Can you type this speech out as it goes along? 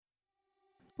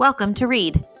Welcome to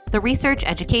READ, the Research,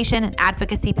 Education, and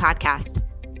Advocacy podcast.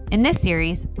 In this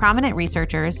series, prominent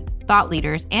researchers, thought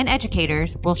leaders, and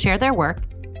educators will share their work,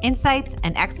 insights,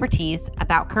 and expertise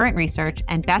about current research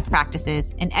and best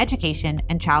practices in education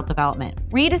and child development.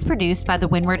 READ is produced by the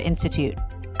Windward Institute.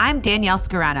 I'm Danielle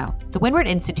Scarano, the Windward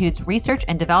Institute's Research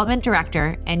and Development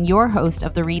Director and your host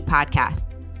of the READ podcast.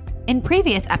 In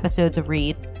previous episodes of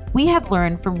READ, we have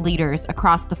learned from leaders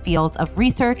across the fields of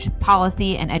research,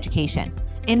 policy, and education.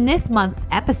 In this month's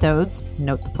episodes,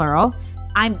 note the plural,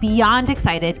 I'm beyond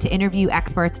excited to interview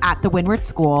experts at the Windward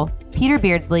School, Peter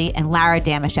Beardsley and Lara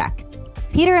Damashek.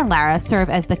 Peter and Lara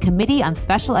serve as the Committee on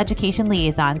Special Education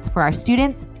Liaisons for our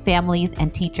students, families,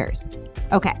 and teachers.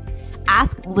 Okay,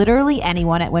 ask literally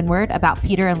anyone at Windward about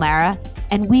Peter and Lara,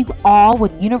 and we all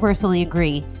would universally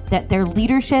agree that their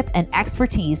leadership and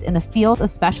expertise in the field of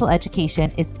special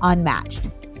education is unmatched.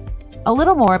 A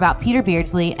little more about Peter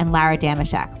Beardsley and Lara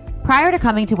Damashek. Prior to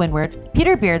coming to Windward,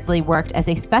 Peter Beardsley worked as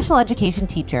a special education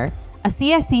teacher, a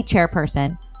CSC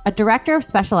chairperson, a director of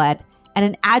special ed, and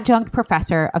an adjunct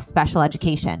professor of special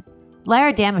education.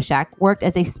 Lara Damashek worked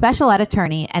as a special ed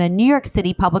attorney and a New York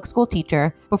City public school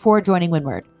teacher before joining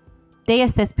Windward. They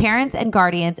assist parents and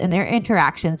guardians in their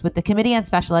interactions with the Committee on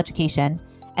Special Education,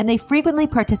 and they frequently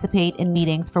participate in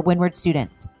meetings for Windward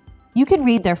students. You can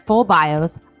read their full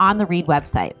bios on the READ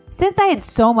website. Since I had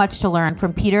so much to learn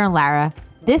from Peter and Lara,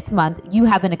 this month you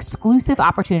have an exclusive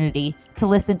opportunity to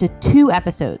listen to 2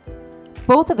 episodes,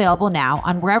 both available now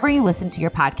on wherever you listen to your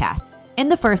podcasts. In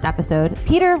the first episode,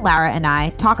 Peter, Lara, and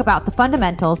I talk about the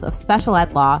fundamentals of special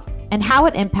ed law and how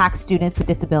it impacts students with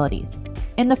disabilities.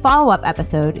 In the follow-up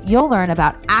episode, you'll learn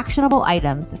about actionable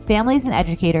items families and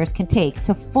educators can take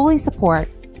to fully support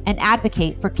and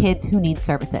advocate for kids who need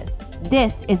services.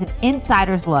 This is an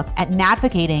insider's look at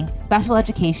navigating special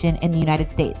education in the United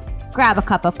States. Grab a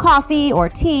cup of coffee or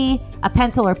tea, a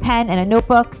pencil or pen, and a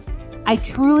notebook. I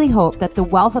truly hope that the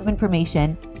wealth of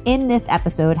information in this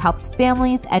episode helps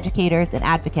families, educators, and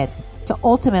advocates to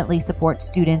ultimately support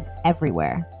students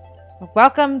everywhere.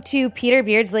 Welcome to Peter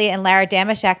Beardsley and Lara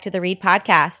Damashek to the READ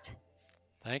podcast.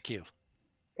 Thank you.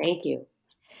 Thank you.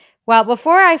 Well,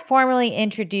 before I formally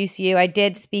introduce you, I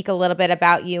did speak a little bit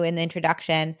about you in the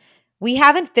introduction. We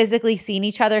haven't physically seen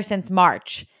each other since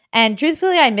March, and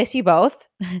truthfully, I miss you both.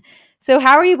 So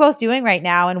how are you both doing right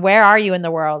now, and where are you in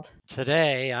the world?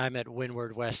 Today, I'm at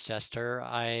Windward Westchester.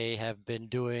 I have been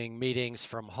doing meetings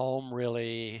from home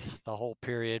really the whole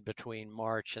period between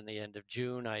March and the end of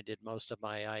June. I did most of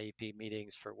my IEP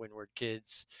meetings for Windward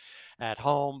kids at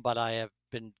home, but I have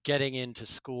been getting into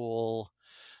school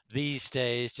these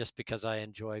days just because I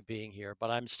enjoy being here, but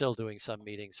I'm still doing some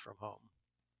meetings from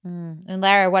home. And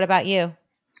Lara, what about you?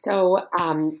 So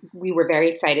we were very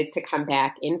excited to come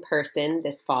back in person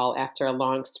this fall after a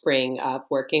long spring of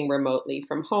working remotely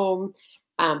from home.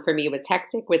 For me, it was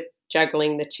hectic with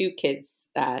juggling the 2 kids'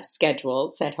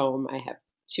 schedules at home. I have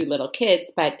 2 little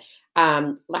kids, but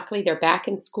luckily they're back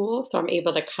in school, so I'm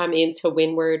able to come into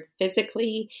Windward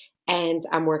physically, and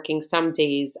I'm working some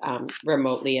days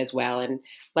remotely as well. And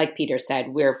like Peter said,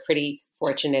 we're pretty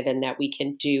fortunate in that we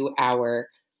can do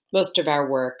most of our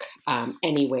work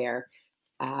anywhere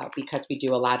because we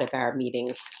do a lot of our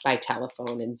meetings by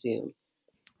telephone and Zoom.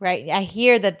 Right. I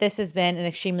hear that this has been an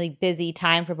extremely busy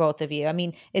time for both of you. I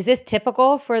mean, is this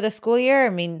typical for the school year? I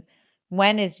mean,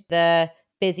 when is the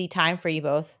busy time for you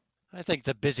both? I think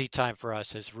the busy time for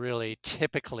us has really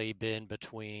typically been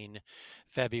between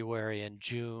February and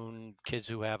June. Kids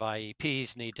who have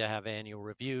IEPs need to have annual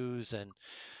reviews, and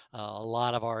a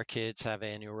lot of our kids have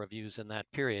annual reviews in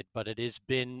that period. But it has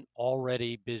been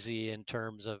already busy in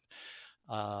terms of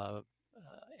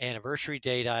anniversary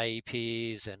date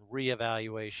IEPs and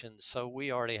reevaluations. So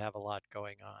we already have a lot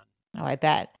going on. Oh, I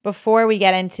bet. Before we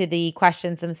get into the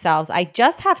questions themselves, I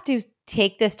just have to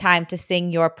take this time to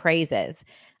sing your praises.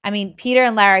 I mean, Peter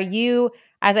and Lara, you,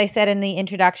 as I said in the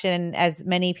introduction, as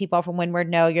many people from Windward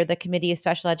know, you're the Committee of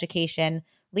Special Education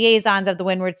Liaisons of the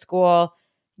Windward School.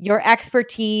 Your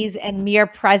expertise and mere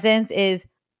presence is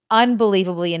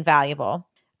unbelievably invaluable.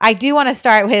 I do want to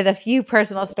start with a few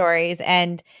personal stories.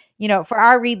 And, for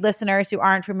our READ listeners who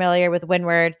aren't familiar with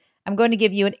Windward, I'm going to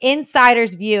give you an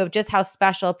insider's view of just how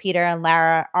special Peter and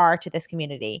Lara are to this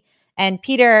community. And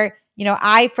Peter,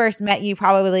 I first met you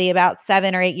probably about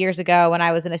 7 or 8 years ago when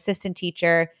I was an assistant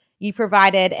teacher. You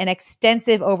provided an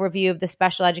extensive overview of the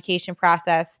special education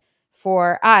process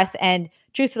for us. And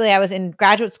truthfully, I was in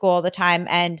graduate school at the time,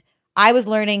 and I was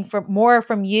learning more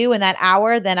from you in that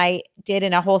hour than I did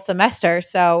in a whole semester.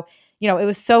 So, it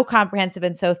was so comprehensive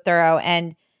and so thorough.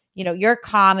 And, your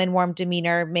calm and warm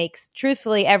demeanor makes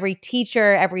truthfully every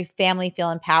teacher, every family feel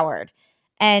empowered.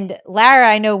 And Lara,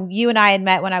 I know you and I had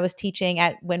met when I was teaching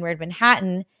at Windward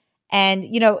Manhattan. And,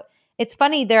 it's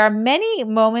funny, there are many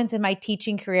moments in my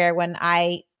teaching career when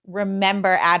I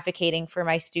remember advocating for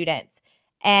my students.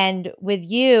 And with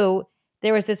you,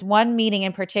 there was this one meeting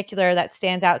in particular that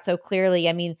stands out so clearly.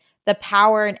 I mean, the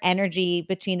power and energy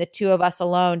between the two of us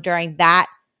alone during that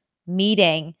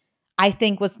meeting, I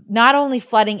think, was not only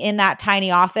flooding in that tiny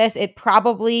office, it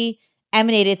probably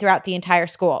emanated throughout the entire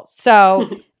school. So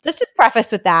let's just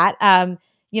preface with that.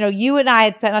 You and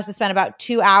I must have spent about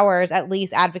 2 hours at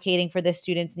least advocating for this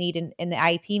student's need in the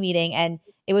IEP meeting. And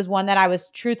it was one that I was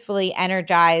truthfully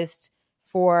energized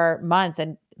for months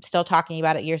and still talking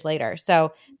about it years later.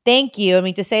 So thank you. I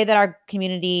mean, to say that our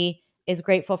community is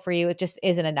grateful for you, it just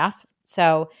isn't enough.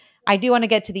 So I do want to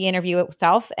get to the interview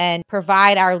itself and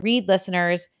provide our read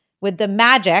listeners with the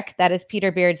magic that is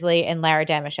Peter Beardsley and Lara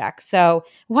Damashek. So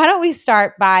why don't we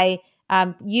start by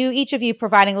each of you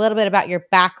providing a little bit about your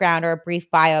background or a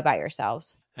brief bio about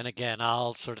yourselves. And again,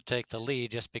 I'll sort of take the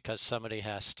lead just because somebody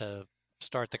has to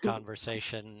start the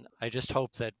conversation. I just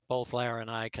hope that both Lara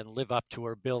and I can live up to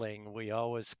her billing. We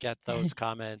always get those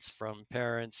comments from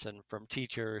parents and from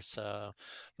teachers,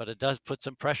 but it does put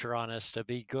some pressure on us to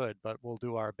be good, but we'll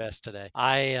do our best today.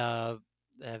 I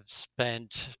have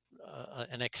spent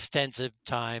an extensive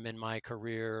time in my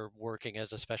career working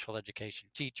as a special education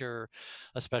teacher,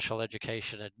 a special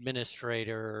education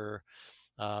administrator,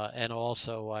 and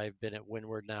also I've been at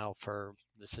Windward now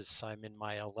I'm in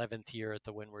my 11th year at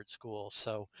the Windward School.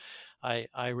 So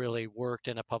I really worked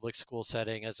in a public school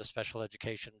setting as a special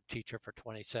education teacher for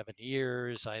 27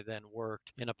 years. I then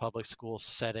worked in a public school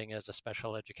setting as a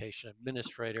special education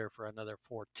administrator for another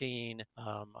 14.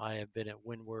 I have been at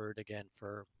Windward again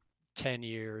for 10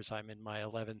 years. I'm in my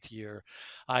 11th year.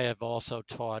 I have also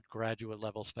taught graduate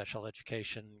level special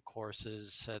education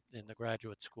courses in the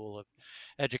Graduate School of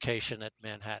Education at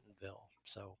Manhattanville.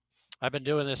 So I've been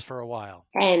doing this for a while.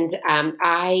 And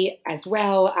I as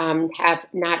well have,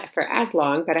 not for as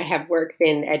long, but I have worked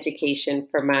in education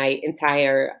for my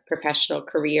entire professional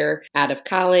career. Out of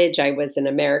college, I was an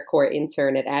AmeriCorps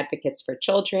intern at Advocates for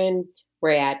Children,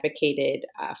 where I advocated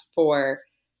for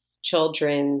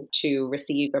children to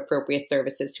receive appropriate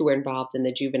services who were involved in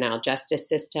the juvenile justice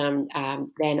system.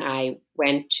 Then I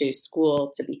went to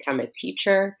school to become a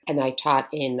teacher, and I taught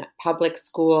in public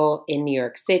school in New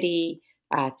York City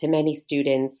to many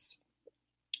students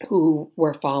who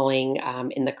were falling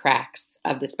in the cracks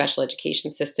of the special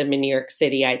education system in New York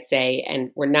City, I'd say, and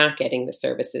were not getting the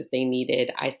services they needed.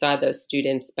 I saw those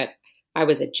students, but I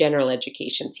was a general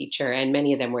education teacher, and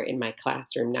many of them were in my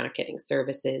classroom not getting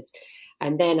services.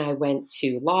 And then I went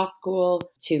to law school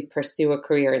to pursue a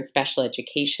career in special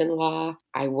education law.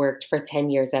 I worked for 10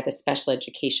 years at a special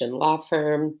education law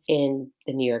firm in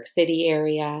the New York City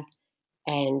area.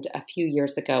 And a few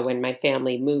years ago, when my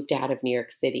family moved out of New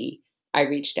York City, I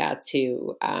reached out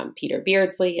to Peter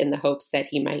Beardsley in the hopes that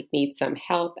he might need some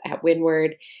help at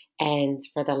Windward. And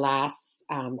for the last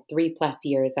 3+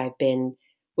 years, I've been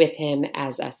with him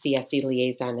as a CSE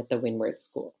liaison at the Windward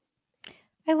School.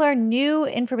 I learn new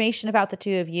information about the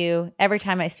two of you every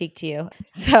time I speak to you.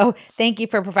 So thank you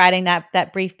for providing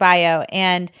that brief bio.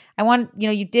 And I want,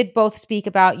 you did both speak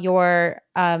about your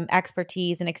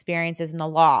expertise and experiences in the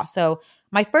law. So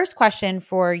my first question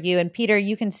for you, and Peter,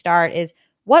 you can start, is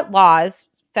what laws,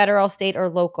 federal, state, or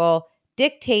local,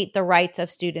 dictate the rights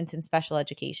of students in special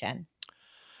education?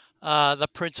 The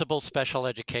principal special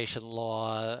education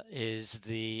law is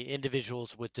the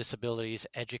Individuals with Disabilities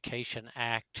Education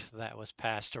Act that was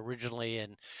passed originally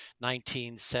in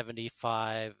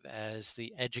 1975 as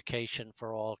the Education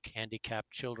for All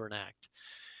Handicapped Children Act.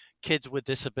 Kids with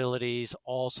disabilities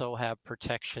also have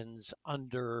protections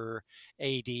under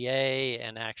ADA,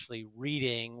 and actually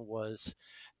reading was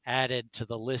added to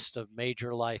the list of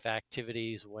major life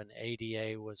activities when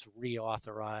ADA was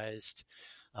reauthorized.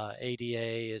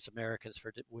 ADA is Americans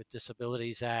with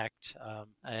Disabilities Act,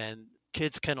 and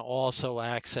kids can also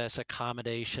access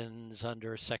accommodations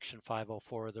under Section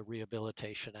 504 of the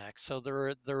Rehabilitation Act. So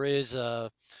there is a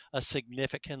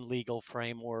significant legal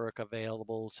framework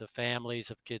available to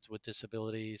families of kids with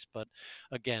disabilities. But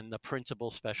again, the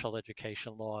principal special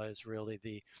education law is really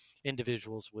the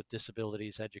Individuals with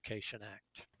Disabilities Education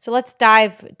Act. So let's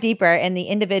dive deeper in the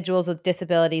Individuals with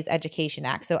Disabilities Education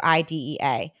Act, so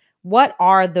IDEA. What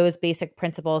are those basic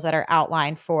principles that are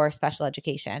outlined for special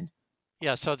education?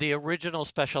 Yeah, so the original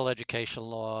special education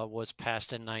law was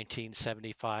passed in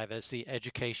 1975 as the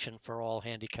Education for All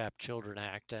Handicapped Children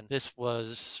Act. And this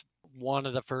was one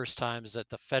of the first times that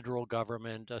the federal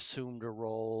government assumed a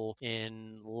role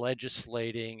in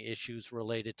legislating issues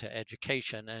related to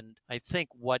education. And I think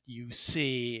what you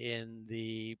see in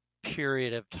the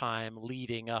period of time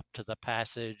leading up to the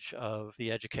passage of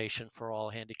the Education for All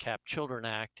Handicapped Children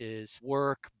Act is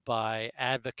work by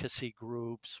advocacy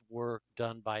groups, work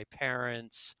done by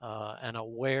parents, an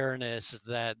awareness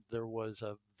that there was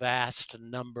a vast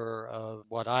number of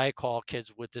what I call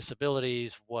kids with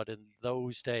disabilities, what in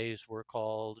those days were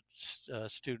called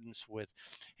students with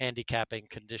handicapping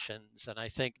conditions. And I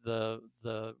think the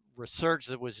research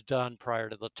that was done prior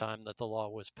to the time that the law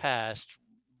was passed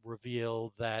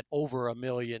revealed that over 1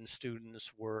 million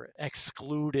students were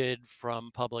excluded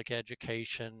from public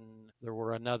education. There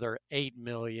were another 8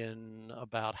 million,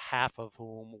 about half of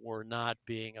whom were not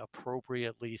being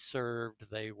appropriately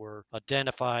served. They were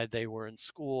identified, they were in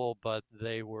school, but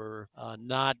they were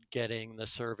not getting the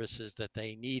services that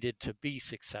they needed to be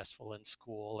successful in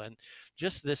school. And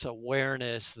just this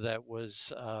awareness that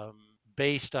was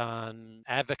based on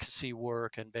advocacy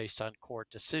work and based on court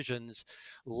decisions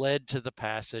led to the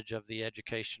passage of the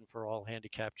Education for All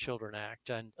Handicapped Children Act.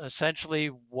 And essentially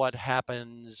what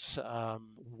happens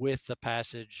with the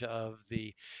passage of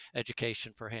the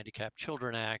Education for Handicapped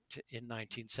Children Act in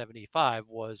 1975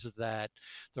 was that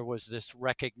there was this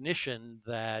recognition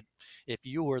that if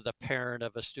you were the parent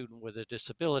of a student with a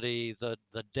disability, the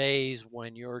days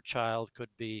when your child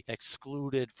could be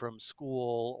excluded from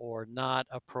school or not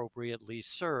appropriately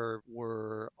served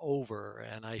were over.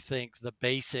 And I think the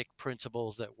basic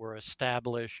principles that were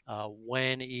established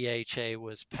when EHA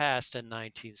was passed in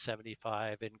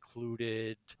 1975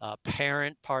 included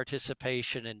parent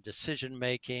participation in decision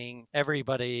making.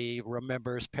 Everybody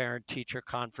remembers parent-teacher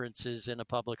conferences in a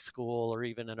public school or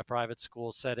even in a private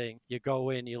school setting. You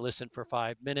go in, you listen for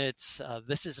 5 minutes.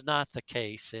 This is not the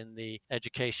case in the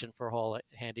Education for All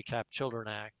Handicapped Children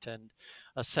Act. And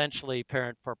essentially,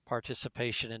 parent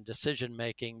participation in decision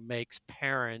making makes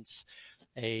parents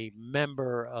a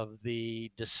member of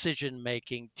the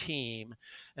decision-making team.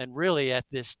 And really at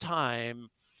this time,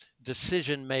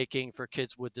 decision-making for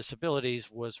kids with disabilities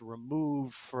was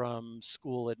removed from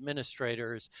school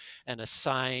administrators and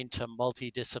assigned to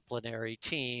multidisciplinary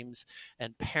teams,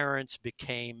 and parents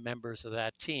became members of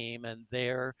that team, and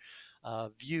their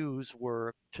views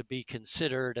were to be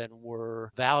considered and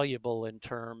were valuable in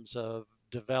terms of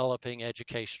developing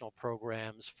educational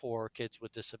programs for kids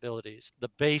with disabilities. The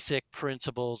basic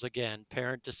principles, again,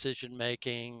 parent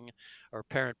decision-making or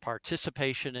parent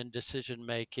participation in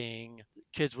decision-making.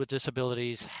 Kids with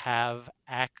disabilities have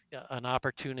an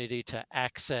opportunity to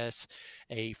access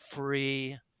a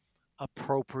free,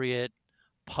 appropriate,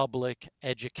 public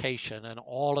education, and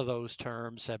all of those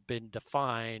terms have been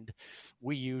defined.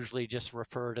 We usually just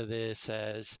refer to this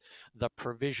as the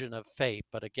provision of FAPE,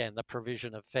 but again, the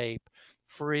provision of FAPE,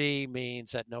 free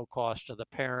means at no cost to the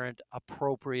parent,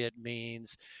 appropriate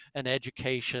means an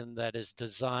education that is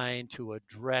designed to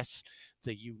address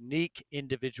the unique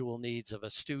individual needs of a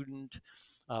student.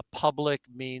 Public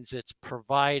means it's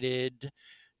provided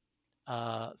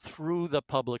through the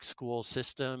public school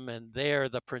system. And there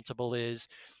the principle is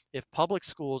if public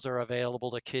schools are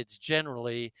available to kids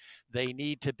generally, they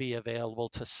need to be available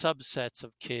to subsets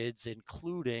of kids,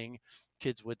 including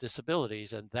kids with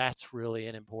disabilities. And that's really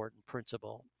an important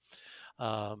principle.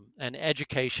 And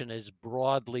education is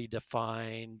broadly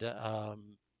defined.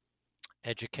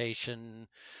 Education,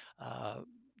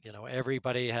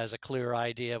 everybody has a clear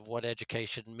idea of what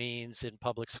education means in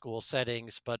public school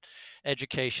settings, but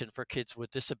education for kids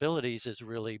with disabilities is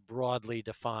really broadly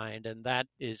defined, and that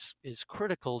is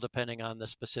critical depending on the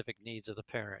specific needs of the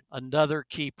parent. Another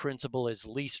key principle is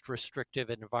least restrictive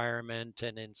environment,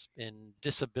 and in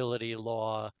disability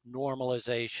law,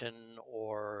 normalization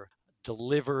or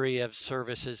delivery of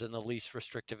services in the least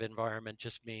restrictive environment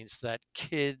just means that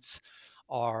kids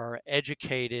are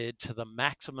educated to the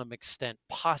maximum extent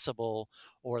possible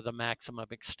or the maximum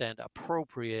extent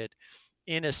appropriate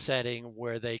in a setting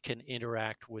where they can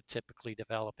interact with typically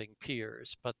developing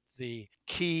peers. But the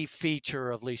key feature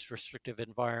of least restrictive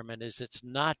environment is it's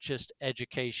not just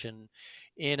education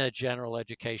in a general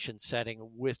education setting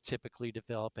with typically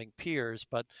developing peers,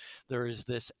 but there is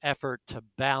this effort to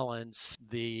balance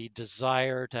the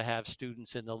desire to have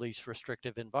students in the least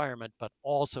restrictive environment, but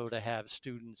also to have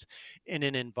students in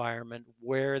in an environment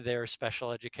where their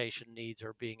special education needs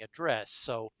are being addressed.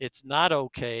 So it's not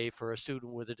okay for a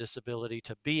student with a disability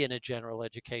to be in a general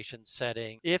education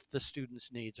setting if the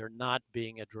student's needs are not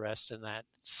being addressed in that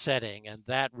setting. And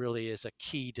that really is a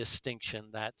key distinction,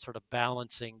 that sort of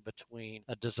balancing between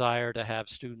a desire to have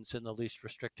students in the least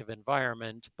restrictive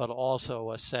environment, but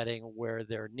also a setting where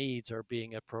their needs are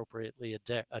being appropriately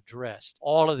addressed.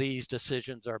 All of these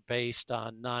decisions are based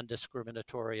on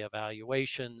non-discriminatory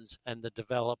evaluations and the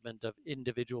development of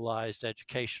individualized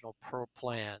educational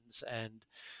plans. And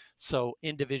so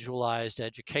individualized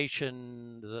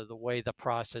education, the way the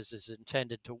process is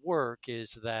intended to work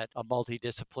is that a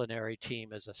multidisciplinary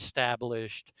team is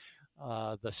established.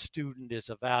 The student is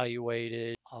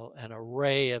evaluated, an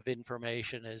array of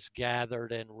information is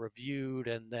gathered and reviewed,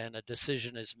 and then a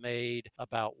decision is made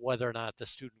about whether or not the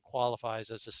student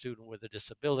qualifies as a student with a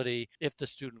disability. If the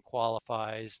student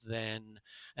qualifies, then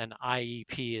an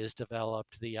IEP is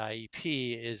developed. The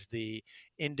IEP is the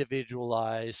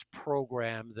individualized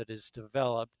program that is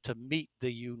developed to meet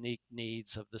the unique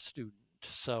needs of the student.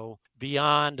 So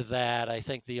beyond that, I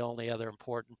think the only other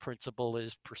important principle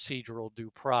is procedural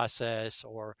due process,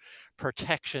 or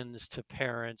protections to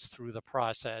parents through the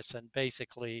process. And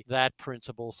basically, that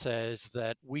principle says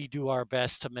that we do our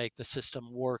best to make the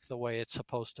system work the way it's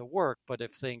supposed to work. But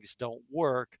if things don't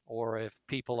work, or if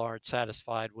people aren't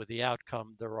satisfied with the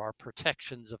outcome, there are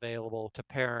protections available to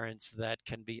parents that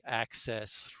can be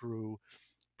accessed through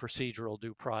procedural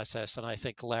due process. And I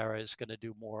think Lara is going to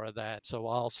do more of that. So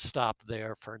I'll stop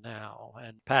there for now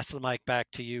and pass the mic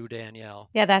back to you, Danielle.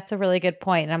 Yeah, that's a really good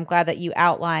point. And I'm glad that you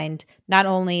outlined not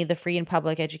only the free and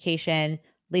public education,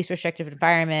 least restrictive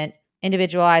environment,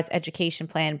 individualized education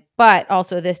plan, but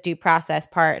also this due process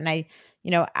part. And I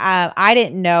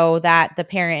didn't know that the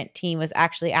parent team was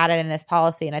actually added in this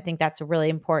policy. And I think that's a really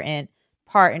important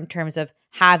part in terms of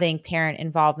having parent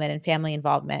involvement and family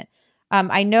involvement.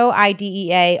 I know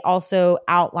IDEA also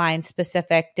outlines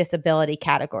specific disability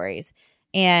categories.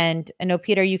 And I know,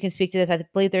 Peter, you can speak to this. I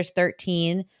believe there's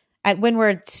 13. At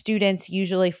Windward, students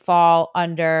usually fall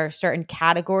under certain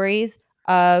categories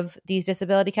of these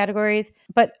disability categories.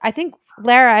 But I think,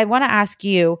 Lara, I want to ask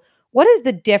you, what is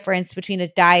the difference between a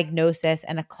diagnosis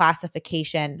and a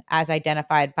classification as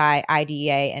identified by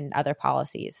IDEA and other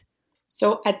policies?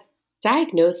 So a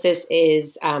diagnosis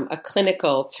is a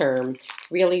clinical term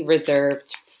really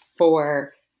reserved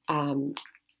for,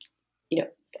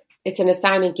 it's an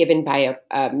assignment given by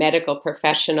a medical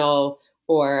professional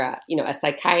or, a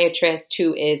psychiatrist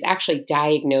who is actually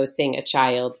diagnosing a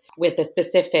child with a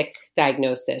specific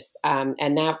diagnosis.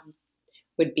 And that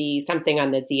would be something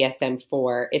on the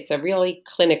DSM-IV. It's a really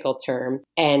clinical term,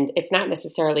 and it's not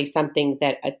necessarily something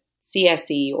that a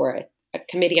CSE or a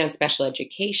committee on special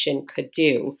education could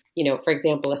do. For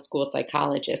example, a school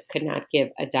psychologist could not give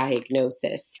a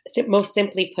diagnosis. So most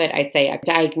simply put, I'd say a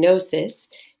diagnosis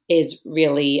is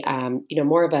really,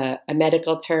 more of a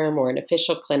medical term or an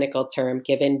official clinical term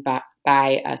given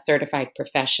by a certified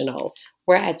professional,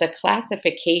 whereas a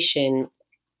classification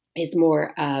is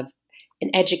more of an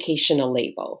educational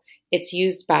label. It's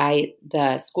used by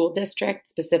the school district,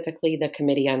 specifically the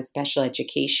Committee on Special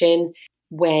Education,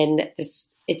 when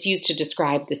it's used to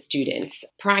describe the student's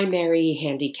primary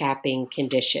handicapping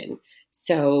condition.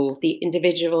 So the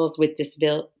Individuals with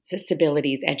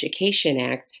Disabilities Education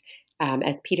Act,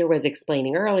 as Peter was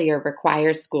explaining earlier,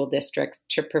 requires school districts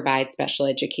to provide special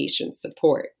education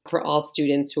support for all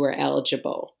students who are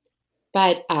eligible.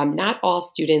 But not all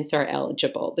students are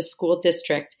eligible. The school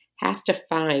district has to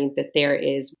find that there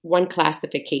is one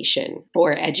classification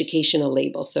or educational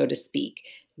label, so to speak,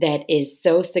 that is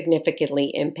so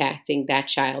significantly impacting that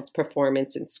child's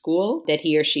performance in school that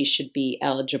he or she should be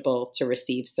eligible to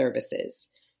receive services.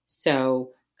 So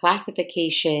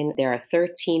classification, there are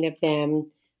 13 of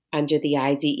them under the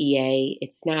IDEA.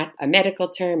 It's not a medical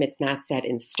term. It's not set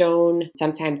in stone.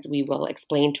 Sometimes we will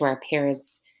explain to our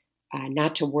parents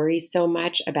not to worry so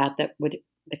much about the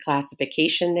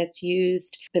classification that's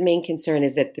used. The main concern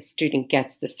is that the student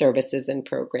gets the services and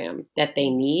program that they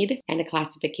need. And a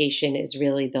classification is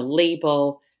really the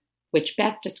label which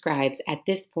best describes at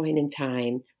this point in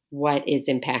time what is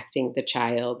impacting the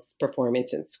child's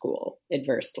performance in school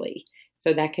adversely.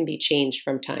 So that can be changed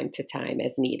from time to time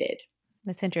as needed.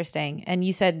 That's interesting. And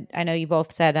you said, I know you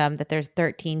both said that there's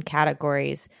 13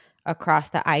 categories across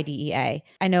the IDEA.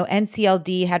 I know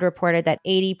NCLD had reported that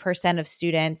 80% of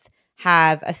students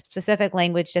have a specific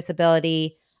language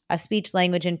disability, a speech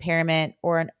language impairment,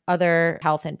 or an other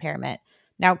health impairment.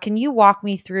 Now, can you walk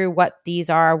me through what these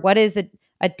are? What is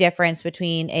a difference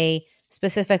between a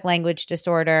specific language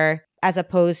disorder as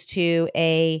opposed to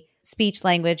a speech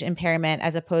language impairment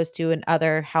as opposed to an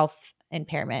other health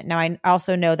impairment. Now, I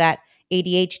also know that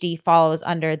ADHD follows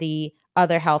under the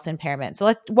other health impairment. So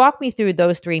let's walk me through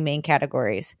those three main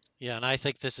categories. Yeah, and I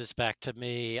think this is back to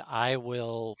me. I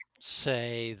will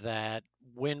say that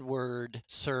Windward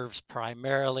serves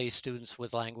primarily students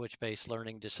with language-based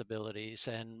learning disabilities.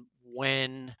 And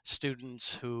when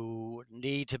students who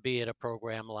need to be at a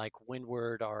program like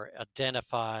Windward are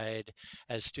identified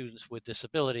as students with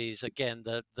disabilities, again,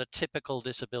 the typical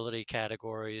disability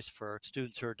categories for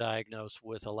students who are diagnosed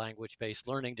with a language-based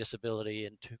learning disability,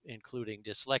 including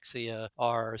dyslexia,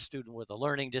 are a student with a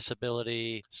learning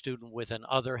disability, student with an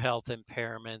other health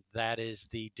impairment. That is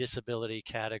the disability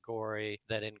category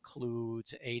that includes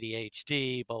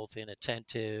ADHD, both in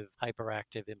attentive,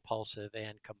 hyperactive, impulsive,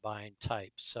 and combined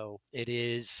types. So it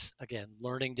is, again,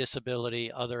 learning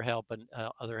disability, other health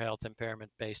impairment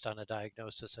based on a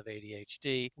diagnosis of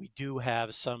ADHD. We do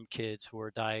have some kids who are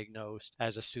diagnosed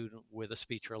as a student with a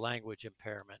speech or language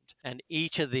impairment. And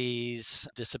each of these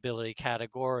disability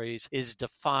categories is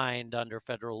defined under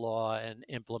federal law and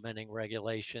implementing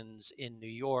regulations in New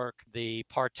York. The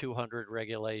Part 200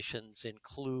 regulations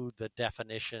include the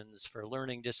definitions for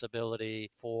learning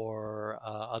disability, for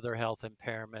other health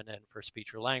impairment, and for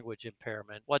speech or language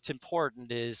impairment. What's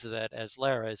important is that, as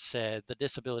Lara has said, the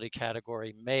disability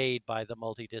category made by the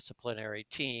multidisciplinary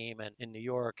team, and in New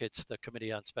York, it's the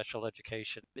Committee on Special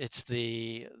Education. It's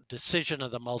the decision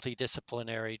of the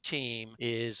multidisciplinary team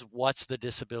is what's the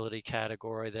disability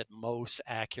category that most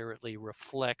accurately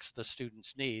reflects the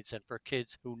student's needs. And for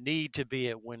kids who need to be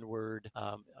at Windward,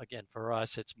 again, for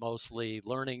us, it's mostly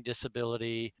learning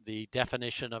disability, the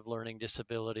definition of learning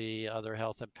disability, other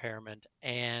health impairment,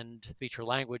 and speech or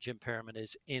language impairment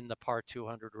is in the Part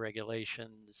 200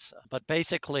 regulations. But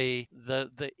basically,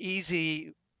 the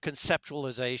easy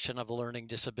conceptualization of a learning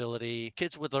disability.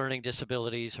 Kids with learning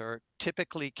disabilities are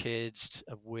typically kids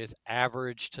with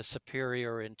average to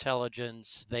superior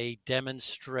intelligence. They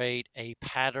demonstrate a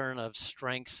pattern of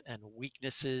strengths and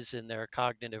weaknesses in their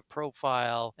cognitive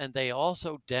profile, and they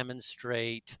also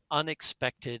demonstrate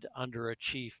unexpected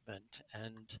underachievement.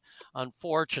 And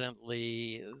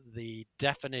unfortunately, the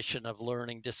definition of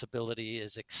learning disability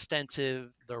is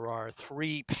extensive. There are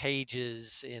 3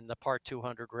 pages in the Part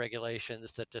 200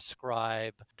 regulations that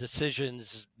describe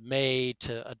decisions made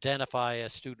to identify a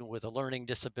student with a learning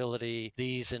disability.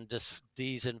 These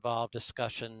involve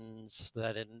discussions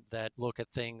that look at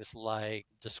things like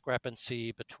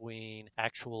discrepancy between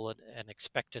actual and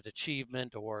expected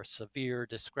achievement or severe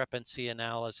discrepancy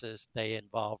analysis. They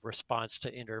involve response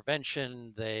to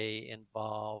intervention. They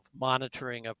involve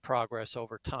monitoring of progress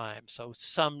over time. So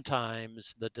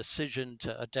sometimes the decision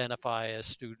to identify a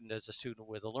student as a student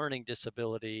with a learning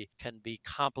disability can be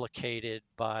complicated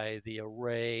by the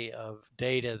array of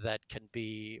data that can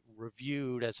be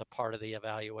reviewed as a part of the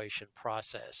evaluation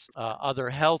process.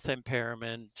 Other health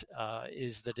impairment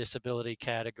is the disability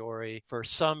category for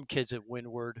some kids at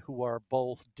Windward who are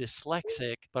both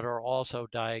dyslexic but are also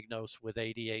diagnosed with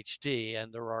ADHD.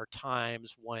 And there are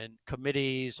times when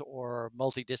committees or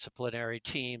multidisciplinary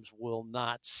teams will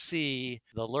not see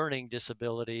the learning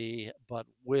disability but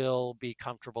will be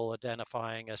comfortable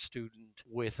identifying a student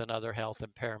with another health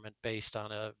impairment based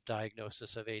on a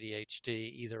diagnosis of ADHD,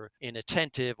 either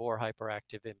inattentive or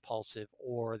hyperactive impulsive,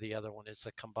 or the other one is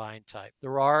the combined type.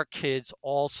 There are kids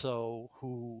also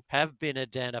who have been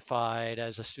identified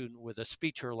as a student with a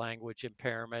speech or language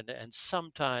impairment, and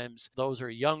sometimes those are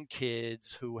young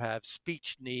kids who have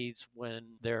speech needs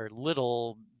when they're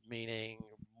little, meaning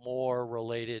more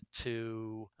related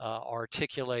to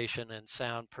articulation and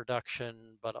sound production,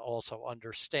 but also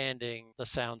understanding the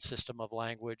sound system of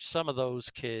language. Some of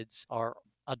those kids are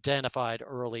identified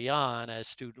early on as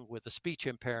student with a speech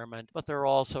impairment, but there are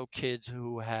also kids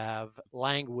who have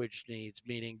language needs,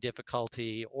 meaning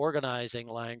difficulty organizing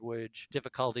language,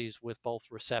 difficulties with both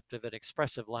receptive and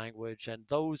expressive language, and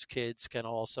those kids can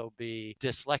also be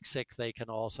dyslexic. They can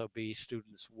also be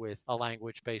students with a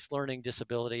language-based learning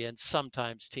disability, and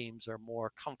sometimes teams are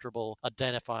more comfortable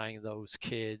identifying those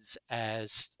kids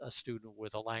as a student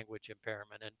with a language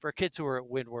impairment. And for kids who are at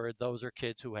Windward, those are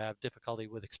kids who have difficulty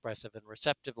with expressive and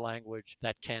receptive language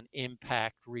that can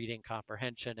impact reading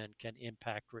comprehension and can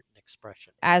impact written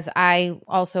expression. As I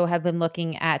also have been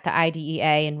looking at the IDEA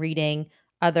and reading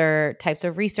other types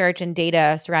of research and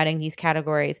data surrounding these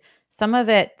categories, some of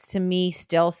it to me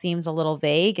still seems a little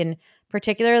vague, and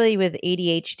particularly with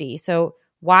ADHD. So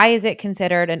why is it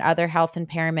considered an other health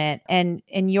impairment? And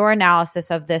in your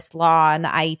analysis of this law and the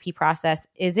IEP process,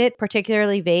 is it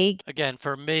particularly vague? Again,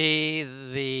 for me,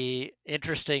 the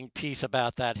interesting piece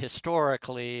about that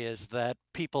historically is that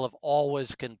people have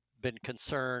always been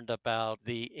concerned about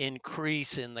the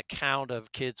increase in the count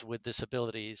of kids with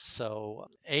disabilities. So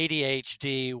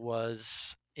ADHD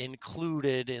was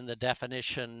included in the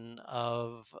definition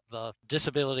of the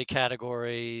disability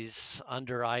categories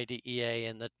under IDEA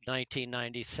in the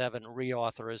 1997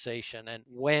 reauthorization. And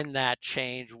when that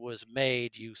change was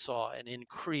made, you saw an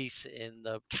increase in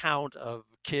the count of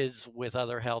kids with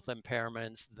other health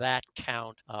impairments. That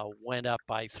count went up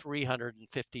by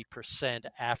 350%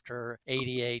 after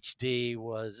ADHD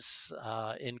was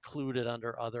included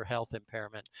under other health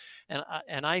impairment.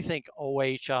 And I think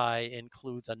OHI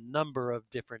includes a number of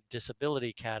different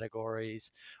disability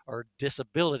categories or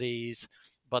disabilities,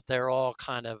 but they're all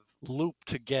kind of looped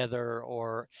together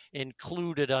or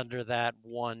included under that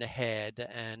one head.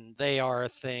 And they are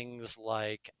things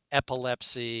like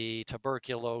epilepsy,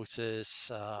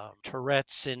 tuberculosis,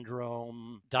 Tourette's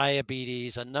syndrome,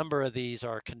 diabetes. A number of these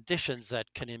are conditions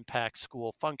that can impact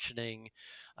school functioning.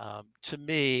 To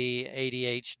me,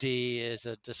 ADHD is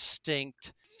a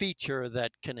distinct feature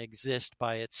that can exist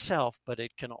by itself, but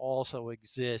it can also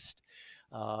exist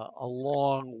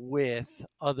along with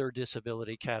other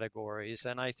disability categories.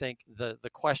 And I think the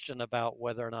question about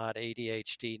whether or not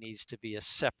ADHD needs to be a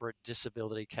separate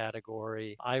disability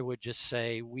category, I would just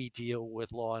say we deal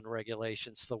with law and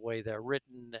regulations the way they're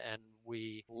written, and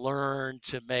we learn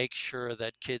to make sure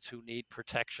that kids who need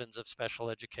protections of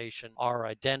special education are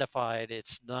identified.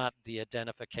 It's not the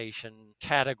identification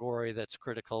category that's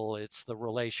critical. It's the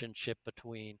relationship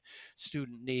between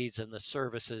student needs and the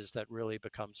services that really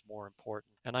becomes more important.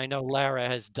 And I know Lara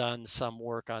has done some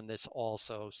work on this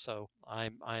also, so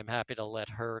I'm happy to let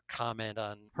her comment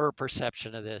on her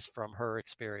perception of this from her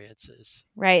experiences.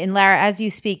 Right. And Lara, as you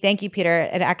speak, thank you, Peter.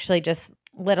 It actually just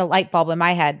lit a light bulb in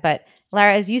my head. But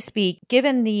Lara, as you speak,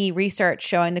 given the research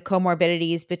showing the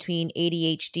comorbidities between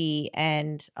ADHD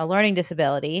and a learning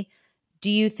disability, do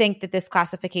you think that this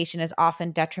classification is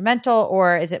often detrimental,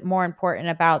 or is it more important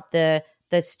about the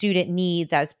student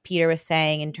needs, as Peter was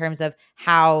saying, in terms of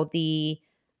how the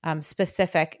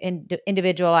specific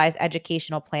individualized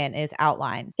educational plan is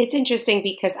outlined? It's interesting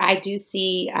because I do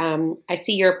see, I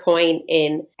see your point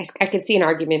I can see an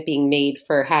argument being made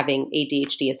for having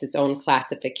ADHD as its own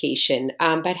classification,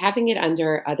 but having it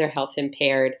under other health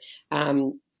impaired,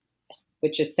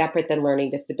 which is separate than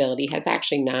learning disability, has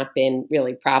actually not been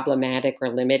really problematic or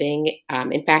limiting.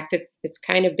 In fact, it's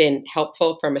kind of been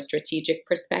helpful from a strategic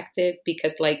perspective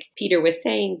because, like Peter was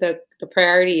saying, the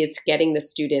priority is getting the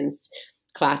students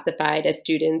classified as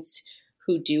students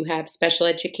who do have special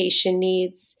education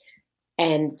needs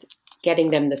and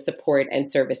getting them the support and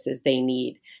services they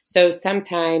need. So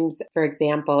sometimes, for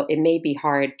example, it may be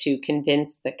hard to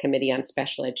convince the Committee on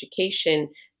Special Education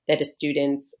that a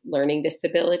student's learning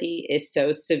disability is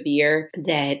so severe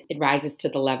that it rises to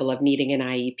the level of needing an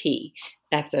IEP.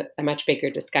 That's a much bigger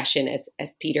discussion,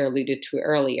 as Peter alluded to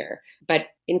earlier. But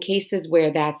in cases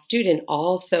where that student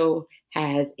also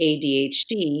has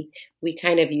ADHD, we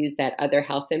kind of use that other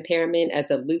health impairment as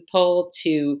a loophole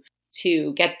to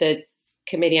get the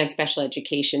Committee on Special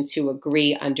Education to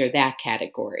agree under that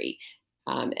category.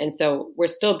 And so we're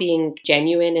still being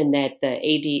genuine in that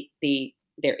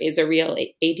there is a real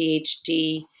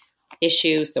ADHD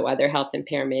issue, so other health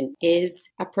impairment is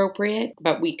appropriate,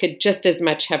 but we could just as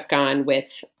much have gone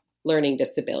with learning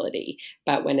disability.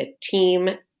 But when a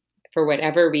team, for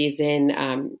whatever reason,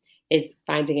 is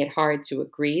finding it hard to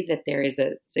agree that there is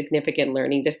a significant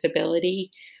learning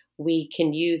disability, we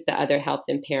can use the other health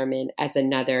impairment as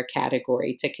another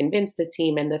category to convince the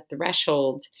team, and the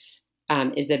threshold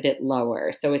is a bit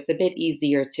lower. So it's a bit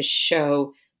easier to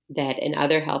show that an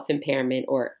other health impairment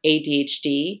or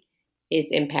ADHD is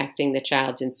impacting the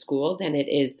child in school than it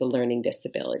is the learning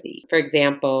disability. For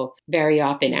example, very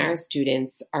often our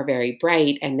students are very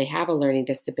bright and they have a learning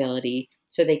disability,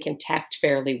 so they can test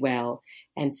fairly well.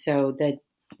 And so the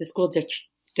school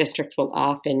district will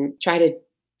often try to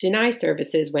deny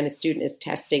services when a student is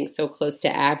testing so close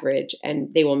to average,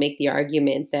 and they will make the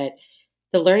argument that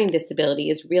the learning disability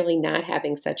is really not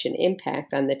having such an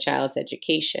impact on the child's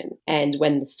education. And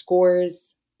when the scores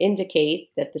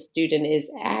indicate that the student is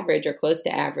average or close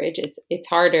to average, it's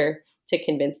harder to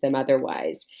convince them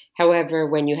otherwise. However,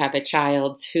 when you have a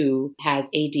child who has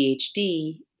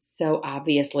ADHD, so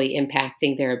obviously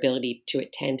impacting their ability to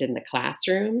attend in the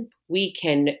classroom, we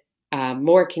can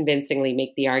more convincingly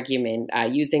make the argument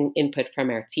using input from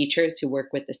our teachers who work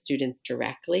with the students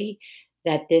directly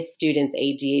that this student's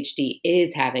ADHD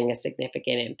is having a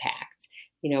significant impact.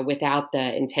 You know, without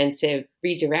the intensive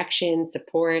redirection,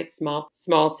 support,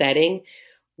 small setting,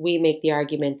 we make the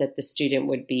argument that the student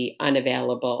would be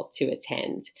unavailable to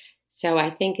attend. So I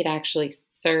think it actually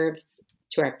serves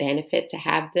to our benefit to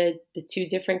have the two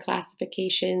different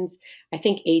classifications. I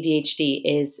think ADHD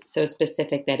is so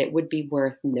specific that it would be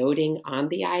worth noting on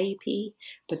the IEP,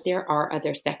 but there are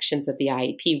other sections of the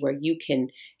IEP where you can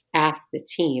ask the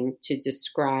team to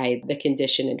describe the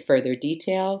condition in further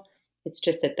detail. It's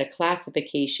just that the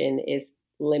classification is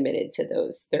limited to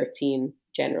those 13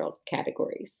 general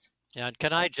categories. Yeah, and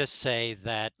can I just say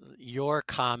that your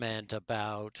comment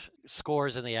about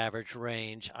scores in the average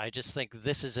range, I just think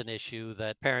this is an issue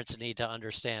that parents need to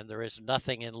understand. There is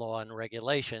nothing in law and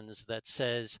regulations that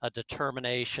says a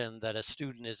determination that a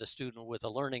student is a student with a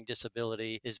learning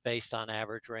disability is based on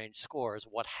average range scores.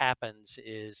 What happens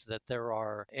is that there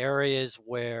are areas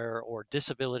where, or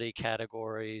disability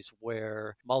categories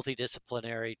where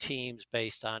multidisciplinary teams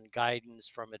based on guidance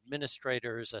from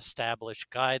administrators establish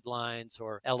guidelines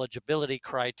or eligibility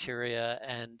criteria.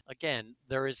 And again,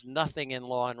 there is nothing in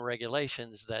law and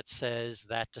regulations that says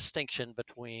that distinction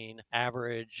between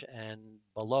average and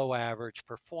below average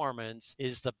performance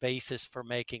is the basis for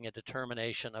making a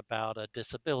determination about a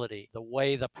disability. The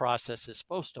way the process is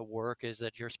supposed to work is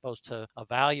that you're supposed to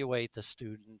evaluate the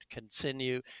student,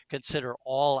 consider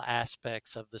all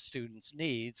aspects of the student's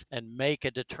needs, and make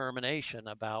a determination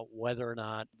about whether or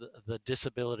not the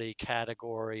disability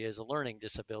category is a learning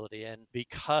disability. And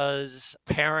because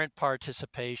parent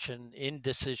participation in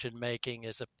decision making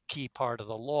is a key part of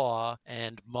the law,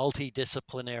 and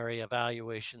multidisciplinary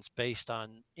evaluations based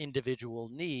on individual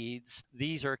needs,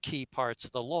 these are key parts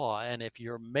of the law. And if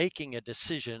you're making a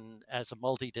decision as a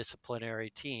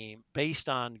multidisciplinary team based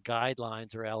on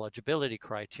guidelines or eligibility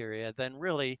criteria, then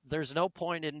really there's no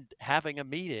point in having a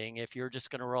meeting if you're just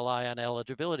going to rely on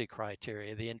eligibility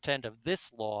criteria. The intent of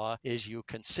this law is you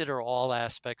consider all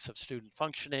aspects of student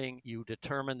functioning, you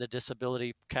determine the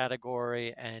disability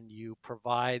category, and you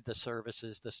provide the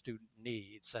services the student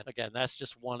needs. And again, that's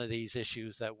just one of these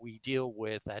issues that we deal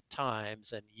with at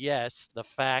times. And yes, the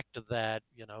fact that,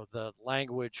 the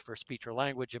language for speech or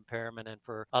language impairment and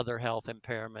for other health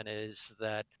impairment is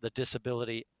that the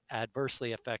disability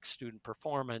adversely affects student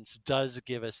performance does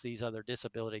give us these other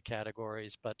disability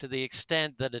categories. But to the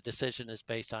extent that a decision is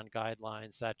based on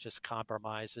guidelines, that just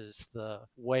compromises the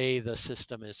way the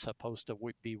system is supposed to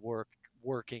be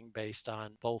working based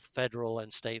on both federal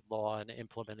and state law and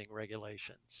implementing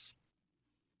regulations.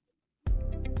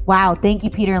 Wow, thank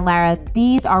you, Peter and Lara.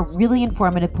 These are really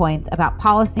informative points about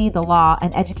policy, the law,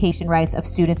 and education rights of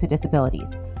students with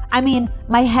disabilities. I mean,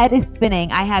 my head is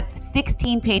spinning. I have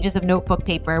 16 pages of notebook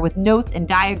paper with notes and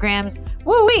diagrams.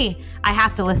 Woo-wee! I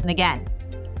have to listen again.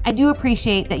 I do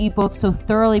appreciate that you both so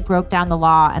thoroughly broke down the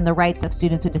law and the rights of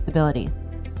students with disabilities.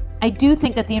 I do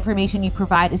think that the information you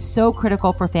provide is so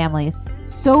critical for families,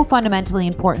 so fundamentally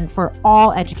important for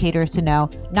all educators to know,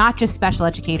 not just special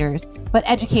educators, but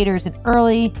educators in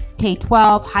early,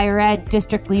 K-12, higher ed,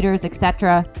 district leaders,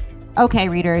 etc. Okay,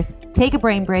 readers, take a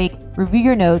brain break, review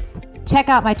your notes, check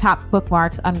out my top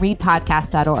bookmarks on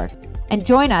readpodcast.org, and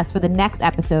join us for the next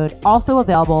episode, also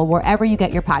available wherever you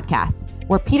get your podcasts,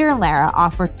 where Peter and Lara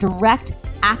offer direct,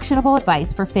 actionable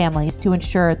advice for families to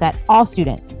ensure that all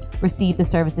students receive the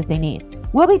services they need.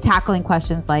 We'll be tackling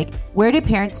questions like, where do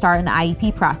parents start in the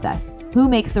IEP process? Who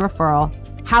makes the referral?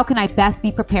 How can I best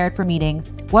be prepared for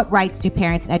meetings? What rights do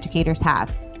parents and educators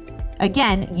have?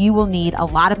 Again, you will need a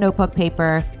lot of notebook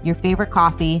paper, your favorite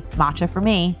coffee, matcha for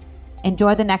me.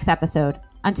 Enjoy the next episode.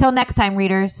 Until next time,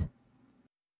 readers.